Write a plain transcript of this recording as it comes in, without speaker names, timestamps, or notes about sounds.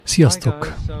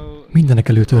Sziasztok! Mindenek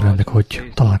előtt örvendek,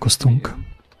 hogy találkoztunk.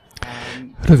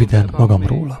 Röviden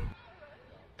magamról.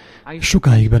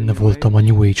 Sokáig benne voltam a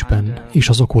New Age-ben és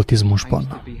az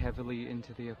okkultizmusban.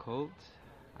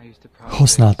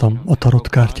 Használtam a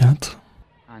tarotkártyát,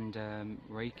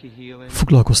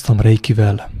 foglalkoztam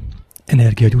reikivel,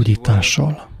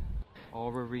 energiagyógyítással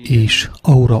és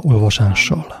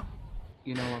auraolvasással.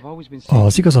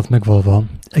 Az igazat megvalva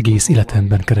egész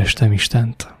életemben kerestem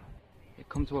Istent.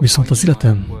 Viszont az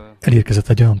életem elérkezett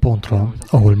egy olyan pontra,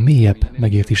 ahol mélyebb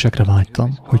megértésekre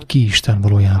vágytam, hogy ki Isten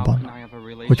valójában,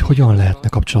 hogy hogyan lehetne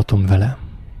kapcsolatom vele.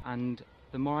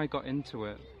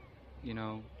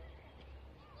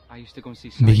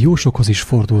 Még jó sokhoz is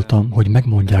fordultam, hogy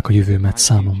megmondják a jövőmet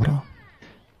számomra.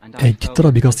 Egy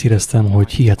darabig azt éreztem,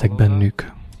 hogy hihetek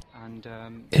bennük.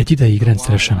 Egy ideig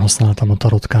rendszeresen használtam a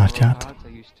tarotkártyát.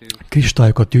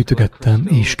 Kristályokat gyűjtögettem,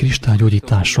 és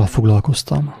kristálygyógyítással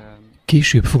foglalkoztam.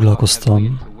 Később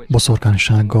foglalkoztam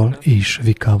boszorkánysággal és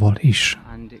vikával is,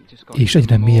 és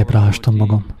egyre mélyebbre ástam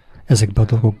magam ezekbe a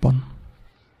dolgokban.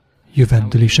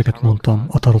 Jövendőléseket mondtam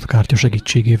a tarotkártya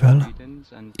segítségével,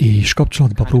 és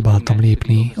kapcsolatba próbáltam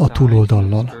lépni a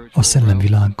túloldallal, a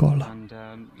szellemvilággal.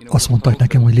 Azt mondták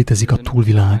nekem, hogy létezik a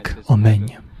túlvilág, a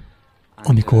menny.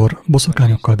 Amikor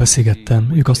boszorkányokkal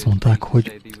beszélgettem, ők azt mondták,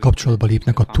 hogy kapcsolatba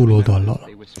lépnek a túloldallal,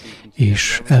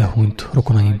 és elhunyt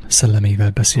rokonaim szellemével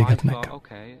beszélgetnek.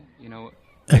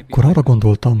 Ekkor arra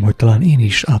gondoltam, hogy talán én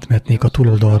is átmehetnék a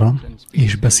túloldalra,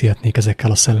 és beszélhetnék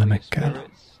ezekkel a szellemekkel,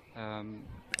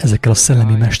 ezekkel a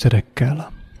szellemi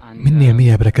mesterekkel. Minél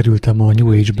mélyebbre kerültem a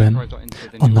New Age-ben,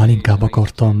 annál inkább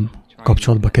akartam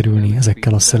kapcsolatba kerülni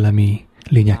ezekkel a szellemi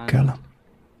lényekkel.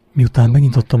 Miután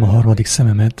megnyitottam a harmadik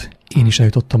szememet, én is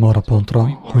eljutottam arra pontra,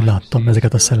 hogy láttam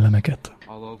ezeket a szellemeket.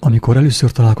 Amikor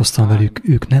először találkoztam velük,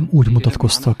 ők nem úgy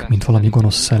mutatkoztak, mint valami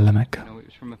gonosz szellemek.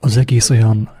 Az egész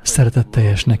olyan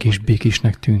szeretetteljesnek és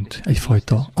békésnek tűnt,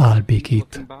 egyfajta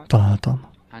álbékét találtam.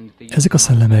 Ezek a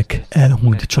szellemek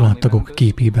elhunyt családtagok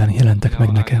képében jelentek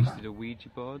meg nekem.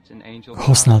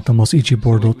 Használtam az Ouija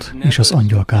boardot és az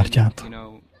angyalkártyát.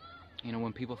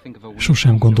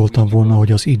 Sosem gondoltam volna,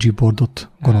 hogy az Ouija boardot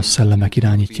gonosz szellemek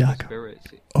irányítják.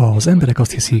 Az emberek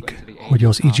azt hiszik, hogy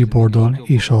az Ouija boarddal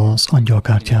és az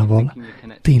angyalkártyával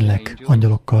tényleg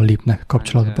angyalokkal lépnek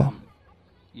kapcsolatba.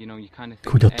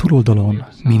 Hogy a túloldalon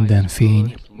minden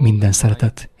fény, minden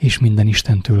szeretet és minden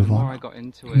Istentől van.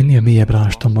 Minél mélyebbre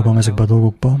ástam magam ezekbe a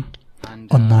dolgokba,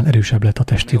 annál erősebb lett a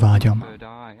testi vágyam.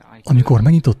 Amikor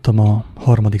megnyitottam a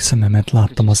harmadik szememet,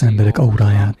 láttam az emberek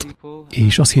auráját,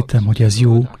 és azt hittem, hogy ez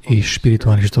jó és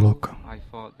spirituális dolog.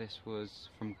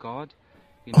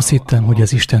 Azt hittem, hogy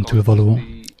ez Istentől való,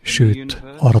 sőt,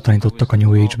 arra tanítottak a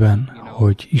New Age-ben,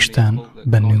 hogy Isten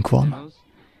bennünk van,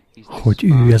 hogy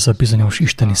ő ez a bizonyos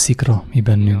isteni szikra mi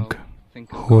bennünk,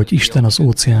 hogy Isten az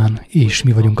óceán, és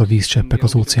mi vagyunk a vízcseppek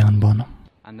az óceánban,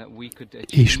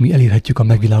 és mi elérhetjük a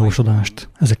megvilágosodást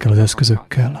ezekkel az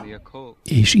eszközökkel,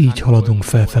 és így haladunk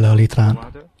felfele a létrán,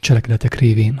 cselekedetek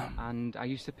révén.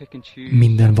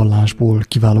 Minden vallásból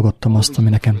kiválogattam azt, ami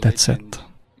nekem tetszett.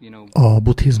 A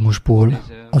buddhizmusból,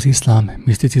 az iszlám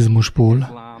miszticizmusból,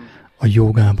 a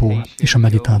jogából és a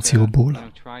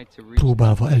meditációból,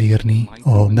 próbálva elérni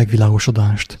a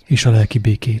megvilágosodást és a lelki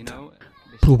békét.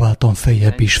 Próbáltam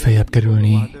feljebb és feljebb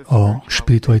kerülni a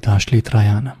spiritualitás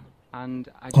létráján.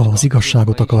 Az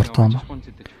igazságot akartam,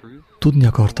 tudni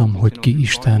akartam, hogy ki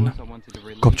Isten,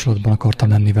 kapcsolatban akartam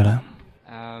lenni vele.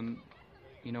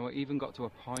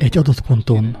 Egy adott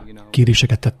ponton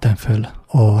kéréseket tettem fel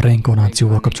a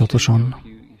reinkarnációval kapcsolatosan,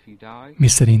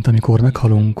 miszerint amikor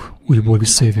meghalunk, újból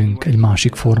visszajövünk egy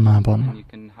másik formában,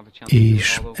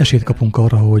 és esélyt kapunk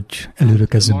arra, hogy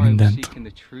előrekezzünk mindent.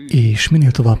 És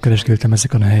minél tovább keresgéltem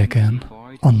ezeken a helyeken,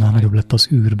 annál nagyobb lett az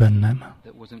űr bennem,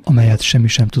 amelyet semmi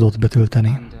sem tudott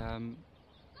betölteni.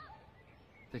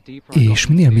 És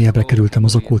minél mélyebbre kerültem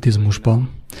az okkultizmusba,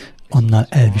 annál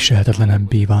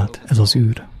elviselhetetlenebbé vált ez az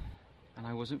űr.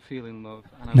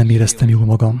 Nem éreztem jól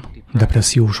magam,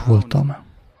 depressziós voltam.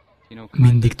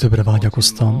 Mindig többre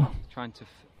vágyakoztam,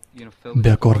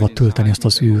 be akarva tölteni ezt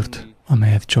az űrt,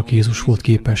 amelyet csak Jézus volt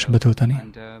képes betölteni.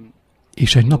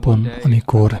 És egy napon,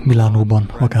 amikor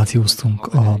Milánóban vakációztunk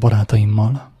a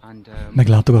barátaimmal,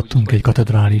 meglátogattunk egy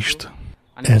katedrálist.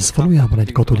 Ez valójában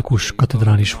egy katolikus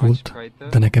katedrális volt,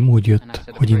 de nekem úgy jött,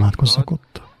 hogy imádkozzak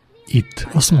ott. Itt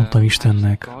azt mondtam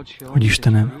Istennek, hogy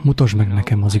Istenem, mutasd meg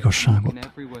nekem az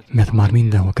igazságot, mert már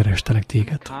mindenhol kerestelek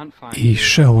téged,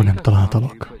 és sehol nem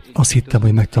találtalak. Azt hittem,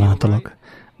 hogy megtaláltalak,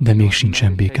 de még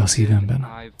sincsen béke a szívemben.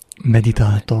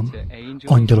 Meditáltam,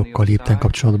 angyalokkal léptem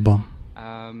kapcsolatba,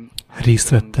 részt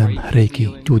vettem reiki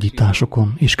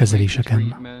gyógyításokon és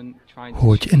kezeléseken.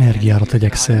 hogy energiára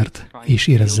tegyek szert, és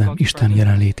érezzem Isten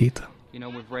jelenlétét.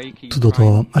 Tudod,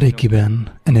 a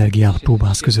Reikiben energiát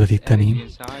próbálsz közvetíteni,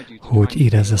 hogy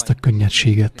érezz ezt a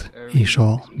könnyedséget és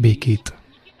a békét.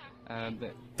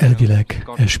 Elvileg,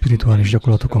 spirituális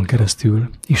gyakorlatokon keresztül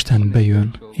Isten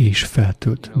bejön és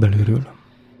feltölt belülről.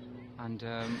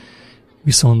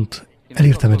 Viszont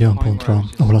elértem egy olyan pontra,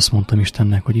 ahol azt mondtam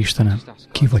Istennek, hogy Istenem,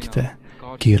 ki vagy te?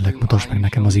 Kérlek, mutasd meg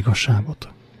nekem az igazságot.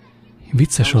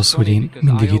 Vicces az, hogy én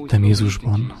mindig hittem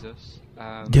Jézusban.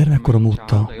 Gyermekkorom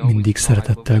óta mindig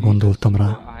szeretettel gondoltam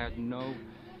rá,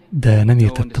 de nem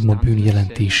értettem a bűn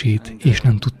jelentését, és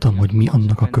nem tudtam, hogy mi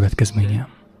annak a következménye.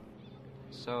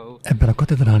 Ebben a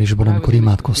katedrálisban, amikor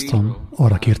imádkoztam,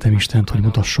 arra kértem Istent, hogy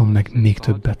mutasson meg még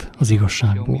többet az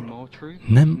igazságból.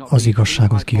 Nem az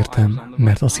igazságot kértem,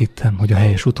 mert azt hittem, hogy a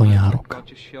helyes úton járok.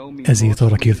 Ezért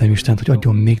arra kértem Istent, hogy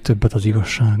adjon még többet az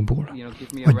igazságból.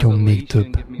 Adjon még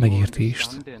több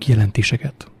megértést,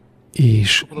 kijelentéseket.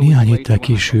 És néhány héttel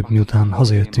később, miután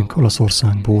hazajöttünk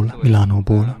Olaszországból,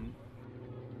 Milánóból,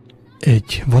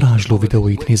 egy varázsló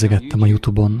videóit nézegettem a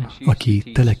YouTube-on, aki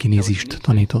telekinézist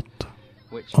tanított,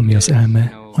 ami az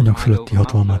elme anyag fölötti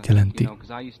hatalmát jelenti.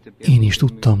 Én is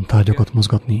tudtam tárgyakat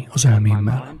mozgatni az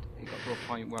elmémmel.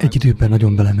 Egy időben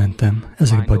nagyon belementem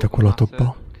ezekbe a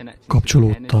gyakorlatokba.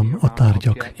 Kapcsolódtam a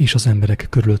tárgyak és az emberek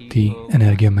körülötti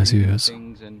energiamezőhöz.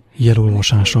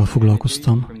 Jelolvasással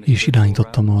foglalkoztam, és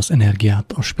irányítottam az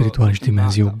energiát a spirituális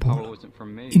dimenziókból.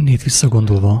 Innét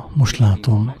visszagondolva, most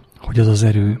látom, hogy az az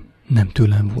erő nem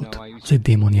tőlem volt, az egy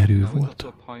démoni erő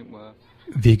volt.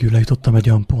 Végül eljutottam egy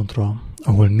olyan pontra,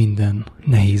 ahol minden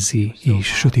nehézzé és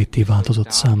sötétté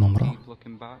változott számomra.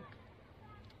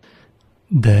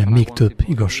 De még több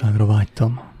igazságra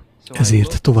vágytam.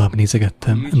 Ezért tovább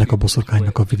nézegettem ennek a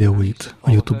boszorkánynak a videóit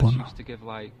a YouTube-on.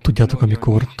 Tudjátok,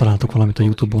 amikor találtok valamit a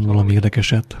YouTube-on, valami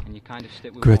érdekeset,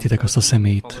 követitek azt a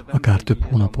személyt, akár több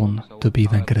hónapon, több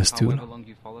éven keresztül.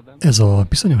 Ez a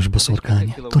bizonyos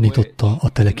boszorkány tanította a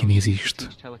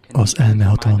telekinézist, az elme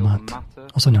hatalmát,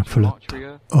 az anyag fölött,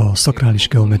 a szakrális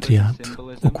geometriát,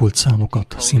 okkult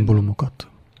számokat, szimbólumokat,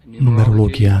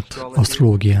 numerológiát,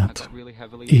 asztrológiát,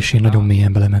 és én nagyon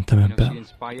mélyen belementem ebbe.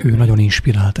 Ő nagyon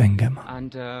inspirált engem.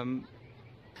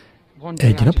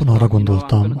 Egy napon arra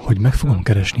gondoltam, hogy meg fogom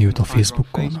keresni őt a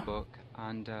Facebookon.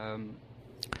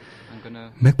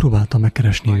 Megpróbáltam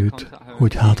megkeresni őt,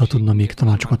 hogy ha tudna még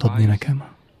tanácsokat adni nekem.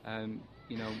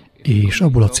 És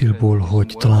abból a célból,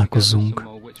 hogy találkozzunk,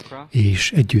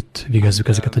 és együtt végezzük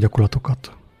ezeket a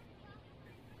gyakorlatokat.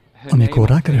 Amikor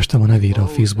rákerestem a nevére a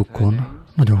Facebookon,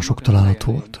 nagyon sok találat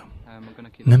volt.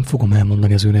 Nem fogom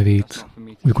elmondani az ő nevét,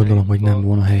 úgy gondolom, hogy nem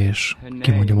volna helyes,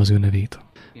 kimondjam az ő nevét.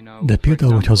 De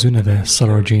például, hogyha az ő neve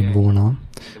Sarah Jane volna,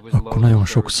 akkor nagyon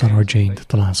sok Sarah Jane-t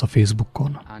találsz a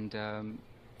Facebookon.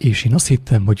 És én azt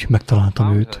hittem, hogy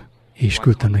megtaláltam őt, és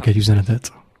küldtem neki egy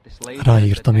üzenetet.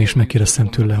 Ráírtam, és megkérdeztem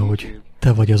tőle, hogy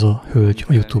te vagy az a hölgy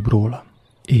a YouTube-ról.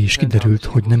 És kiderült,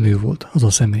 hogy nem ő volt az a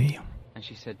személy.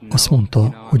 Azt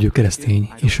mondta, hogy ő keresztény,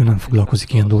 és ő nem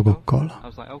foglalkozik ilyen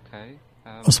dolgokkal.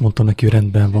 Azt mondtam neki, hogy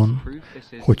rendben van,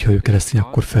 hogyha ő keresztény,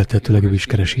 akkor feltétlenül ő is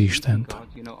keresi Istent.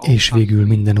 És végül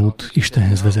minden út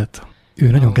Istenhez vezet. Ő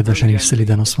nagyon kedvesen és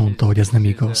szeliden azt mondta, hogy ez nem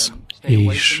igaz.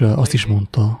 És azt is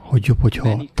mondta, hogy jobb,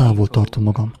 hogyha távol tartom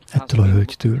magam ettől a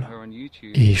hölgytől.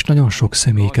 És nagyon sok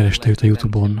személy kereste őt a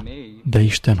YouTube-on, de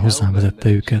Isten hozzám vezette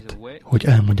őket, hogy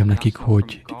elmondjam nekik,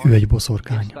 hogy ő egy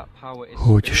boszorkány,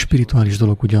 hogy spirituális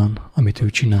dolog ugyan, amit ő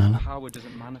csinál,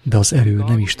 de az erő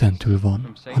nem Istentől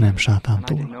van, hanem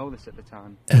sátántól.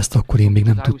 Ezt akkor én még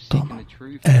nem tudtam.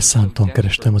 Elszántan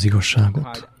kerestem az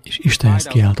igazságot, és Istenhez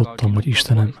kiáltottam, hogy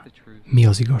Istenem, mi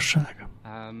az igazság?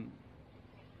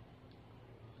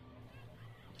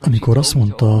 Amikor azt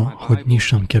mondta, hogy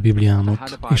nyissam ki a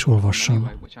Bibliámat, és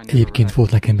olvassam. Egyébként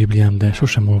volt nekem Bibliám, de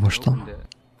sosem olvastam.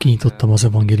 Kinyitottam az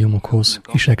evangéliumokhoz,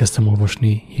 és elkezdtem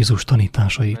olvasni Jézus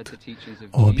tanításait,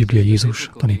 a Biblia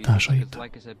Jézus tanításait.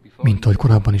 Mint ahogy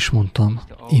korábban is mondtam,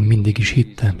 én mindig is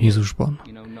hittem Jézusban,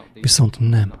 viszont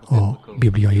nem a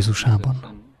Biblia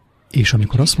Jézusában. És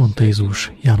amikor azt mondta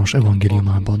Jézus János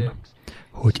evangéliumában,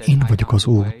 hogy én vagyok az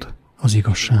út, az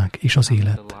igazság és az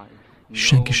élet,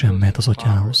 senki sem mehet az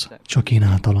Atyához, csak én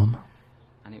általam.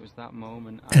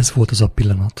 Ez volt az a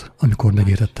pillanat, amikor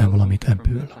megértettem valamit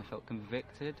ebből.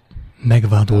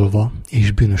 Megvádolva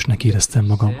és bűnösnek éreztem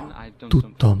magam.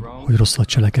 Tudtam, hogy rosszat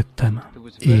cselekedtem.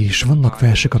 És vannak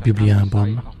versek a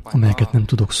Bibliában, amelyeket nem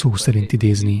tudok szó szerint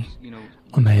idézni,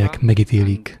 amelyek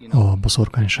megítélik a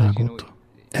boszorkányságot.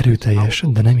 Erőteljes,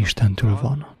 de nem Istentől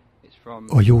van.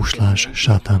 A jóslás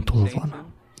sátántól van.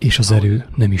 És az erő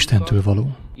nem Istentől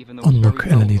való. Annak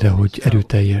ellenére, hogy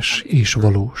erőteljes és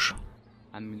valós.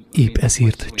 épp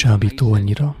ezért csábító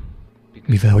annyira,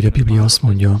 mivel hogy a Biblia azt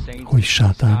mondja, hogy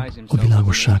sátán a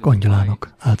világosság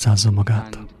angyalának álcázza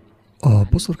magát. A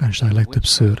boszorkányság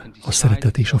legtöbbször a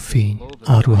szeretet és a fény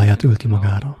áruháját ölti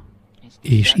magára,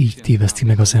 és így téveszti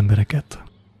meg az embereket.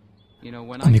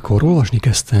 Amikor olvasni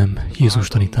kezdtem Jézus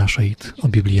tanításait a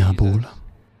Bibliából,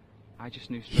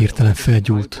 hirtelen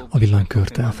felgyúlt a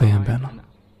villanykörte a fejemben.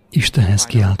 Istenhez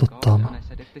kiáltottam,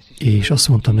 és azt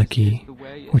mondtam neki,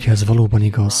 hogy ez valóban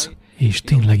igaz, és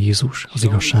tényleg Jézus az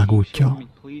igazság útja,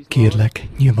 kérlek,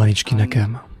 nyilváníts ki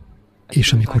nekem.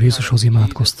 És amikor Jézushoz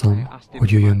imádkoztam,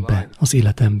 hogy jöjjön be az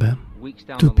életembe,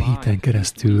 több héten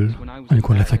keresztül,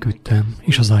 amikor lefeküdtem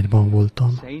és az ágyban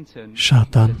voltam,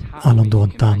 sátán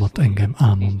állandóan támadt engem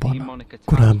álmomban.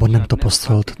 Korábban nem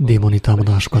tapasztalt démoni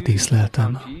támadásokat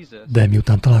észleltem, de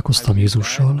miután találkoztam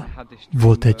Jézussal,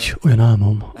 volt egy olyan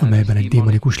álmom, amelyben egy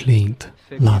démonikus lényt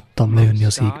láttam lejönni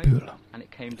az égből.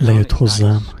 Lejött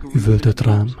hozzám, üvöltött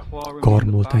rám,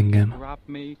 karmolt engem,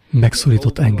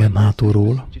 megszorított engem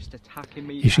hátulról,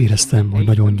 és éreztem, hogy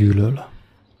nagyon gyűlöl.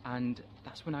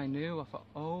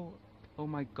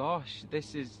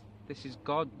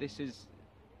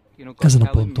 Ezen a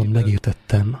ponton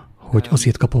megértettem, hogy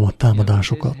azért kapom a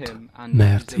támadásokat,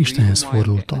 mert Istenhez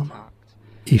fordultam.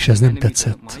 És ez nem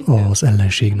tetszett az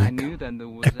ellenségnek.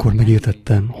 Ekkor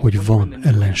megértettem, hogy van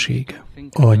ellenség.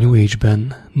 A New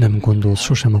Age-ben nem gondolsz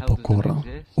sosem a pokolra.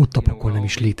 Ott a pokol nem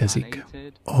is létezik.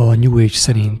 A New Age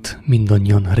szerint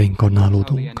mindannyian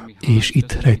reinkarnálódunk, és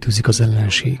itt rejtőzik az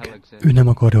ellenség. Ő nem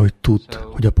akarja, hogy tudd,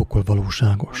 hogy a pokol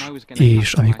valóságos.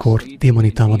 És amikor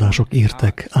démoni támadások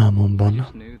értek álmomban,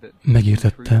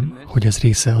 megértettem, hogy ez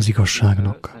része az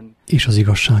igazságnak, és az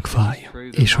igazság fáj.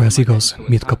 És ha ez igaz,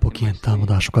 mit kapok ilyen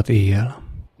támadásokat éjjel?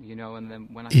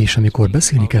 És amikor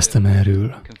beszélni kezdtem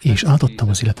erről, és átadtam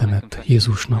az életemet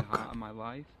Jézusnak,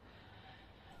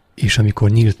 és amikor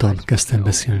nyíltan kezdtem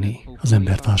beszélni az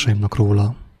embertársaimnak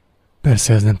róla,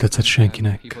 persze ez nem tetszett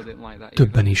senkinek,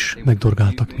 többen is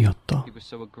megdorgáltak miatta.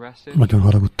 Nagyon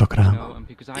haragudtak rám,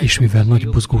 és mivel nagy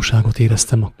buzgóságot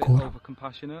éreztem akkor,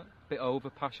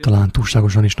 talán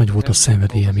túlságosan is nagy volt a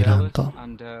szenvedélyem iránta.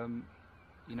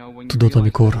 Tudod,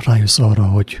 amikor rájössz arra,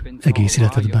 hogy egész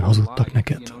életedben hazudtak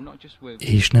neked,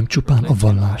 és nem csupán a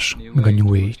vallás, meg a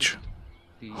New Age,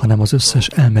 hanem az összes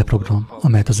elmeprogram,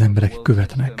 amelyet az emberek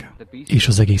követnek, és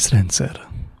az egész rendszer,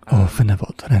 a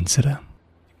fenevad rendszere.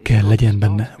 Kell legyen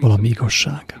benne valami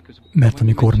igazság. Mert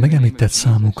amikor megemlített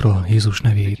számukra Jézus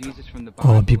nevét,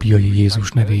 a bibliai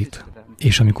Jézus nevét,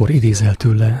 és amikor idézel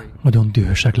tőle, nagyon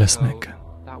dühösek lesznek.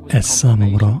 Ez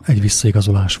számomra egy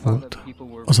visszaigazolás volt.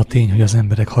 Az a tény, hogy az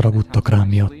emberek haragudtak rám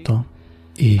miatta,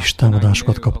 és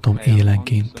támadásokat kaptam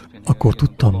éjjelenként, akkor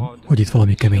tudtam, hogy itt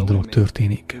valami kemény dolog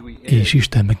történik, és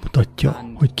Isten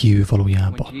megmutatja, hogy ki ő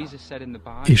valójában.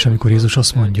 És amikor Jézus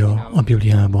azt mondja a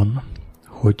Bibliában,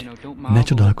 hogy ne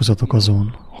csodálkozzatok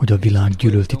azon, hogy a világ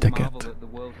gyűlölt titeket,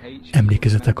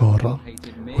 emlékezzetek arra,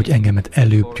 hogy engemet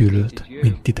előbb gyűlölt,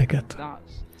 mint titeket.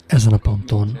 Ezen a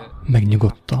ponton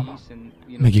megnyugodtam,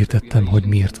 megértettem, hogy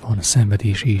miért van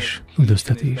szenvedés és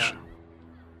üldöztetés.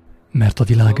 Mert a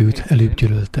világ őt előbb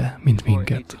gyűlölte, mint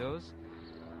minket.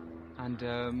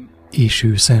 És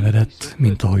ő szenvedett,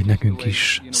 mint ahogy nekünk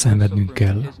is szenvednünk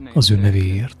kell az ő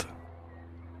nevéért.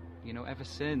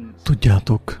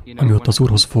 Tudjátok, amióta az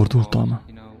Úrhoz fordultam,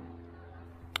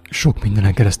 sok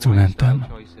mindenen keresztül mentem,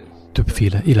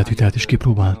 többféle életvitelt is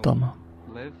kipróbáltam.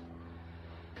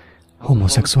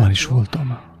 Homoszexuális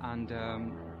voltam.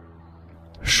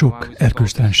 Sok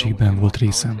erkölcstelenségben volt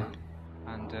részem.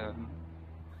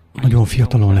 Nagyon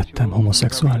fiatalon lettem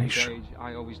homoszexuális.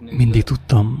 Mindig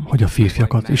tudtam, hogy a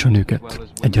férfiakat és a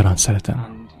nőket egyaránt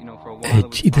szeretem.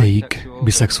 Egy ideig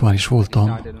biszexuális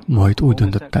voltam, majd úgy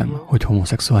döntöttem, hogy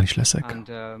homoszexuális leszek.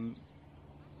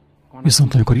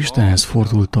 Viszont amikor Istenhez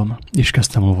fordultam, és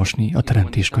kezdtem olvasni a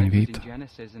Teremtés könyvét,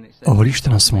 ahol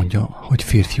Isten azt mondja, hogy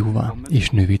férfiúvá és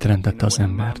nővé teremtette az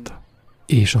embert,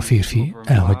 és a férfi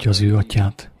elhagyja az ő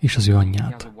atyát és az ő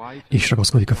anyját, és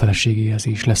ragaszkodik a feleségéhez,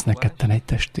 és lesznek ketten egy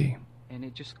testé.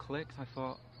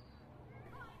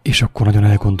 És akkor nagyon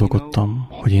elgondolkodtam,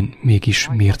 hogy én mégis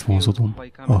miért vonzódom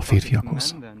a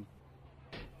férfiakhoz.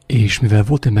 És mivel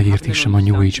volt egy megértésem a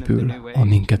New Age-ből, a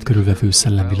minket körülvevő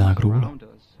szellemvilágról,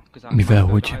 mivel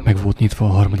hogy meg volt nyitva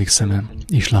a harmadik szemem,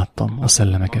 és láttam a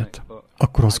szellemeket,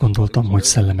 akkor azt gondoltam, hogy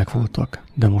szellemek voltak,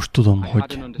 de most tudom,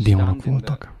 hogy démonok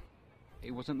voltak.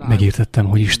 Megértettem,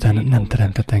 hogy Isten nem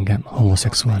teremtett engem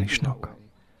homoszexuálisnak.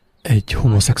 Egy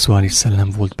homoszexuális szellem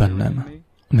volt bennem,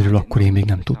 amiről akkor én még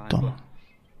nem tudtam.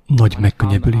 Nagy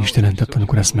megkönnyebbülést jelentett,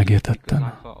 amikor ezt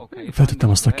megértettem. Feltettem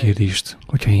azt a kérdést,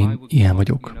 hogyha én ilyen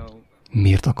vagyok,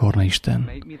 Miért akarna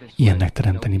Isten ilyennek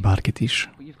teremteni bárkit is?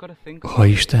 Ha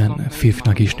Isten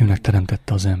férfinak és nőnek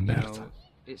teremtette az embert,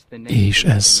 és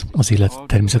ez az élet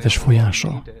természetes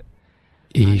folyása,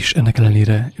 és ennek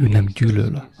ellenére ő nem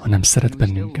gyűlöl, hanem szeret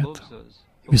bennünket.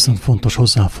 Viszont fontos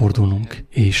hozzáfordulnunk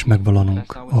és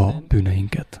megvallanunk a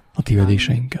bűneinket, a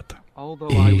tévedéseinket.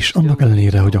 És annak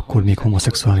ellenére, hogy akkor még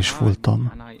homoszexuális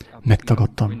voltam,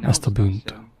 megtagadtam ezt a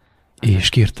bűnt, és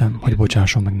kértem, hogy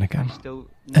bocsásson meg nekem.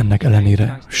 Ennek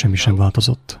ellenére semmi sem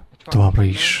változott. Továbbra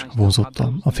is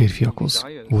vonzottam a férfiakhoz.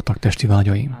 Voltak testi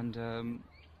vágyaim.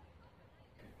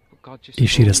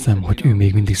 És éreztem, hogy ő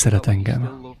még mindig szeret engem.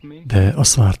 De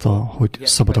azt várta, hogy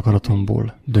szabad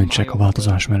akaratomból döntsek a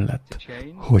változás mellett,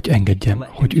 hogy engedjem,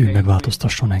 hogy ő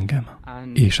megváltoztasson engem.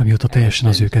 És amióta teljesen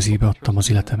az ő kezébe adtam az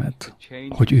életemet,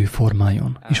 hogy ő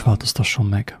formáljon és változtasson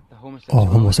meg, a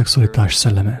homoszexualitás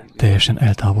szelleme teljesen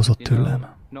eltávozott tőlem.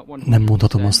 Nem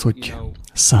mondhatom azt, hogy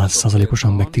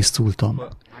 100%-osan megtisztultam,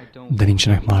 de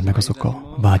nincsenek már meg azok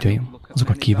a vágyaim, azok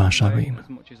a kívánságaim.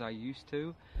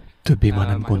 Többé már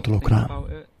nem gondolok rá,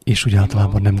 és úgy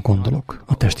általában nem gondolok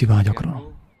a testi vágyakra.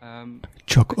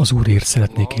 Csak az Úrért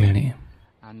szeretnék élni.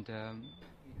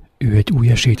 Ő egy új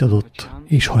esélyt adott,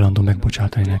 és hajlandó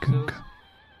megbocsátani nekünk.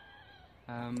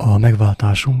 A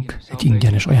megváltásunk egy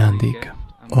ingyenes ajándék.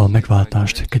 A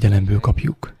megváltást kegyelemből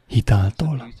kapjuk, hit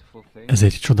által. Ez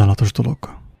egy csodálatos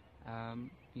dolog.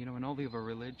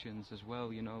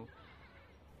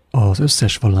 Az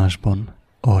összes vallásban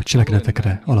a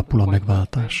cselekedetekre alapul a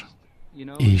megváltás,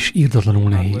 és irdatlanul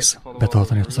nehéz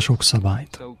betartani azt a sok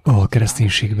szabályt. A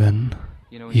kereszténységben,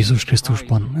 Jézus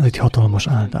Krisztusban ez egy hatalmas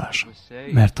áldás,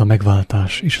 mert a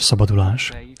megváltás és a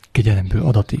szabadulás kegyelemből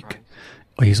adatik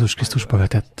a Jézus Krisztusba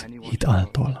vetett hit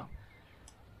által,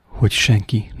 hogy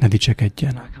senki ne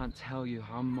dicsekedjen.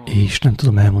 És nem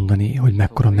tudom elmondani, hogy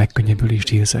mekkora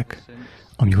megkönnyebbülést érzek,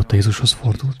 amióta Jézushoz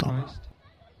fordultam.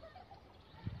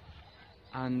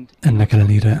 Ennek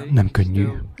ellenére nem könnyű,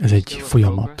 ez egy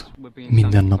folyamat.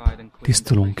 Minden nap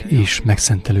tisztulunk és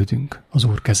megszentelődünk az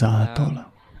Úr keze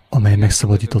által, amely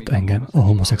megszabadított engem a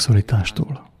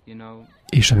homoszexualitástól.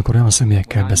 És amikor olyan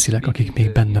személyekkel beszélek, akik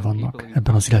még benne vannak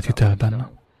ebben az életvitelben,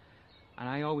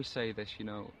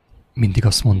 mindig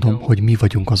azt mondom, hogy mi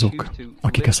vagyunk azok,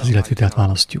 akik ezt az életvitelt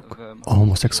választjuk, a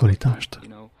homoszexualitást.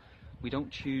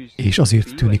 És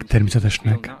azért tűnik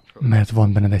természetesnek, mert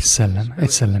van benned egy szellem, egy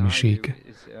szellemiség,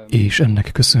 és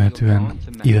ennek köszönhetően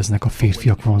éreznek a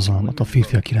férfiak vonzalmat a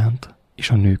férfiak iránt, és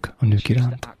a nők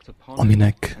iránt,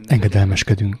 aminek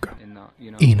engedelmeskedünk.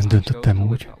 Én döntöttem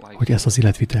úgy, hogy ezt az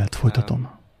életvitelt folytatom.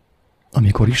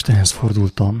 Amikor Istenhez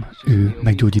fordultam, ő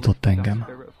meggyógyított engem.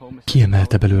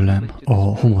 Kiemelte belőlem a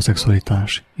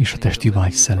homoszexualitás és a testi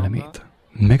vágy szellemét.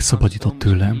 Megszabadított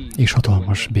tőlem, és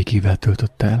hatalmas békével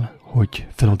töltött el, hogy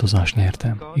feloldozást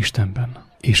nyertem Istenben,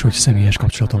 és hogy személyes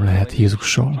kapcsolatom lehet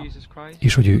Jézussal,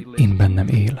 és hogy ő én bennem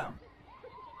él.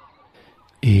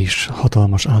 És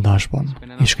hatalmas áldásban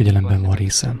és kegyelemben van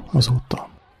részem azóta.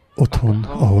 Otthon,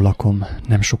 ahol lakom,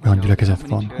 nem sok olyan gyülekezet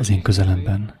van az én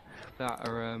közelemben,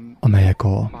 amelyek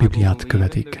a Bibliát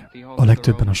követik. A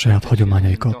legtöbben a saját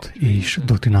hagyományaikat és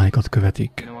doktrináikat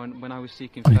követik.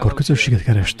 Amikor közösséget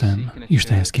kerestem,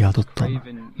 Istenhez kiáltottam,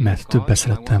 mert többet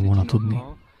szerettem volna tudni.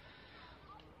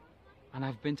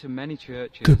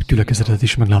 Több gyülekezetet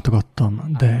is meglátogattam,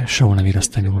 de sehol nem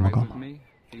éreztem jól magam.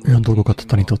 Olyan dolgokat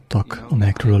tanítottak,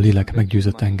 amelyekről a lélek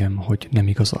meggyőzött engem, hogy nem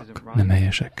igazak, nem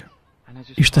helyesek.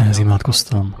 Istenhez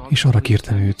imádkoztam, és arra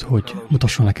kértem őt, hogy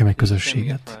mutasson nekem egy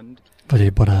közösséget, vagy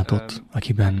egy barátot,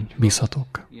 akiben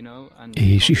bízhatok.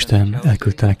 És Isten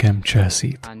elküldte nekem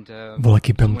Chelsea-t.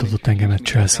 Valaki bemutatott engemet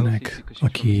Chelsea-nek,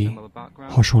 aki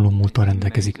hasonló múlttal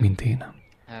rendelkezik, mint én.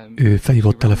 Ő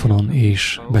felhívott telefonon,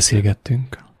 és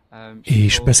beszélgettünk,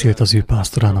 és beszélt az ő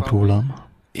pásztorának rólam,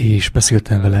 és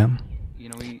beszéltem velem,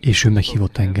 és ő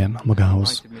meghívott engem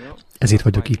magához. Ezért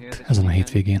vagyok itt ezen a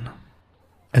hétvégén.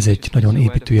 Ez egy nagyon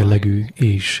építő jellegű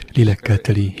és lélekkel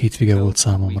teli hétvége volt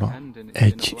számomra.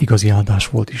 Egy igazi áldás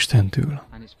volt Istentől,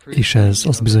 és ez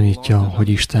azt bizonyítja, hogy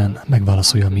Isten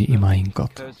megválaszolja mi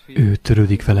imáinkat. Ő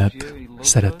törődik veled,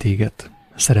 szeret téged,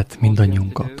 szeret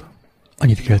mindannyiunkat.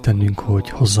 Annyit kell tennünk, hogy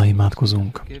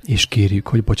hozzáimádkozunk, és kérjük,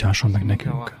 hogy bocsásson meg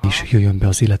nekünk, és jöjjön be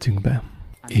az életünkbe.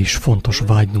 És fontos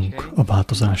vágynunk a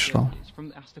változásra.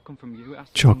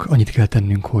 Csak annyit kell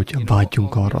tennünk, hogy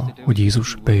vágyjunk arra, hogy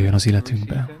Jézus bejöjjön az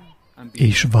életünkbe.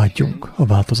 És vágyjunk a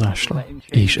változásra,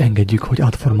 és engedjük, hogy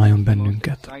átformáljon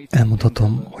bennünket.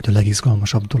 Elmondhatom, hogy a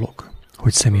legizgalmasabb dolog,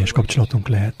 hogy személyes kapcsolatunk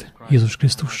lehet Jézus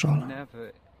Krisztussal.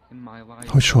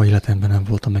 Hogy soha életemben nem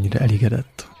voltam ennyire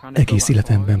elégedett. Egész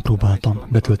életemben próbáltam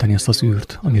betölteni azt az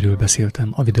űrt, amiről beszéltem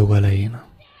a videó elején.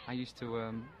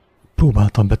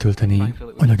 Próbáltam betölteni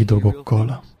anyagi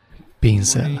dolgokkal,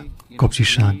 pénzzel,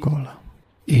 kapcsisággal,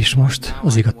 és most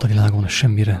az igatta világon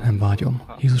semmire nem vágyom,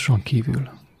 Jézuson kívül.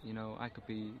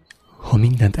 Ha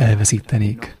mindent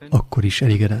elveszítenék, akkor is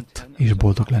elégedett és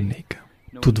boldog lennék.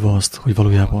 Tudva azt, hogy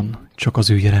valójában csak az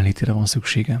ő jelenlétére van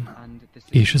szükségem,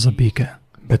 és ez a béke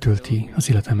betölti az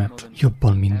életemet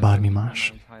jobban, mint bármi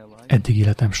más. Eddig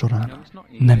életem során.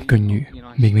 Nem könnyű,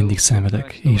 még mindig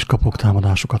szenvedek, és kapok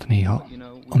támadásokat néha,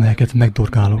 amelyeket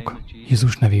megdorgálok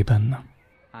Jézus nevében.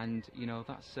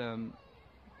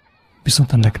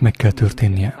 Viszont ennek meg kell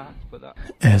történnie.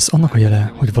 Ez annak a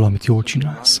jele, hogy valamit jól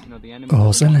csinálsz.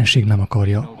 Az ellenség nem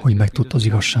akarja, hogy megtudd az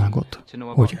igazságot,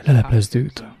 hogy leleplezd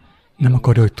őt. Nem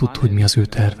akarja, hogy tudd, hogy mi az ő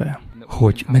terve,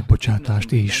 hogy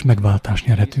megbocsátást és megváltást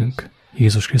nyerhetünk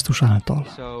Jézus Krisztus által.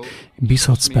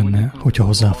 Bízhatsz benne, hogyha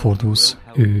hozzáfordulsz,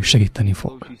 ő segíteni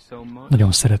fog.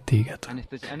 Nagyon szeret téged.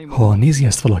 Ha nézi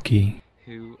ezt valaki,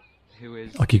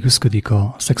 aki küszködik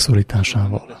a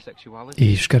szexualitásával,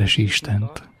 és keresi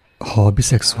Istent, ha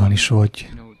biszexuális vagy,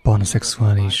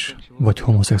 panszexuális, vagy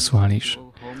homoszexuális,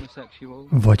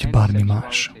 vagy bármi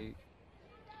más.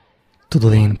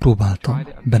 Tudod, én próbáltam,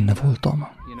 benne voltam.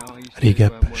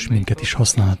 Régebb sminket is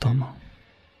használtam.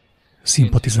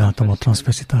 Szimpatizáltam a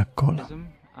transzvestitákkal.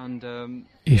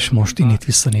 És most innét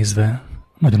visszanézve,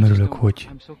 nagyon örülök, hogy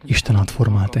Isten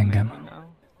átformált engem.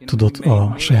 Tudod,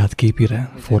 a saját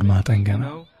képére formált engem.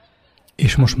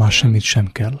 És most már semmit sem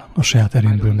kell, a saját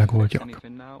erőmből megoldjak.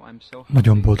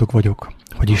 Nagyon boldog vagyok,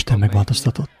 hogy Isten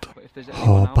megváltoztatott.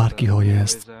 Ha bárki hallja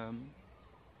ezt,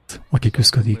 aki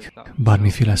küszködik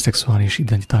bármiféle szexuális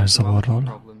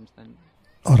identitászavarral,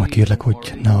 arra kérlek,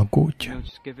 hogy ne aggódj.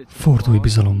 Fordulj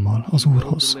bizalommal az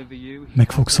Úrhoz.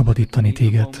 Meg fog szabadítani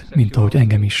téged, mint ahogy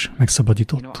engem is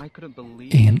megszabadított.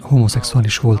 Én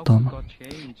homoszexuális voltam,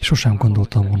 és sosem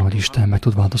gondoltam volna, hogy Isten meg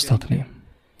tud változtatni.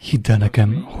 Hidd el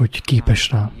nekem, hogy képes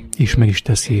rá, és meg is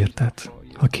teszi érted,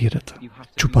 ha kéred.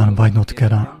 Csupán vágynod kell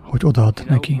rá, hogy odaad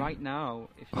neki.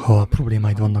 Ha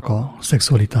problémáid vannak a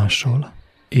szexualitással,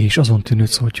 és azon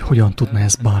tűnődsz, hogy hogyan tudna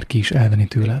ezt bárki is elvenni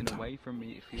tőled,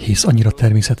 hisz annyira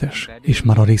természetes, és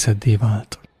már a részeddé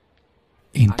vált.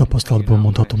 Én tapasztalatból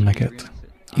mondhatom neked,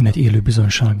 én egy élő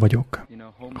bizonyság vagyok,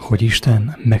 hogy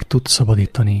Isten meg tud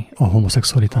szabadítani a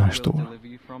homoszexualitástól.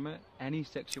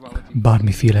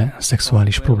 Bármiféle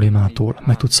szexuális problémától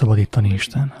meg tud szabadítani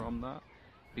Isten.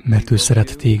 Mert ő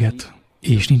szeret téged,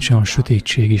 és nincs olyan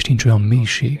sötétség, és nincs olyan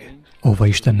mélység, ahova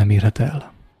Isten nem érhet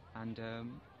el.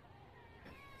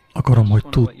 Akarom, hogy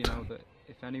tudd,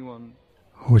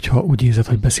 hogyha úgy érzed,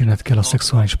 hogy beszélned kell a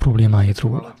szexuális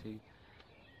problémáidról,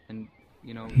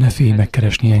 ne félj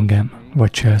megkeresni engem,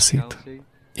 vagy Chelsea-t,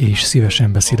 és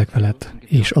szívesen beszélek veled,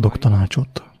 és adok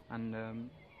tanácsot.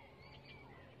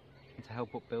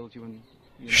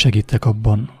 Segítek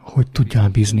abban, hogy tudjál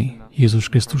bízni Jézus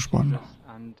Krisztusban.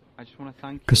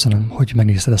 Köszönöm, hogy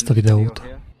megnézted ezt a videót.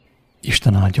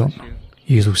 Isten áldjon.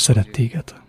 Jézus szeret téged.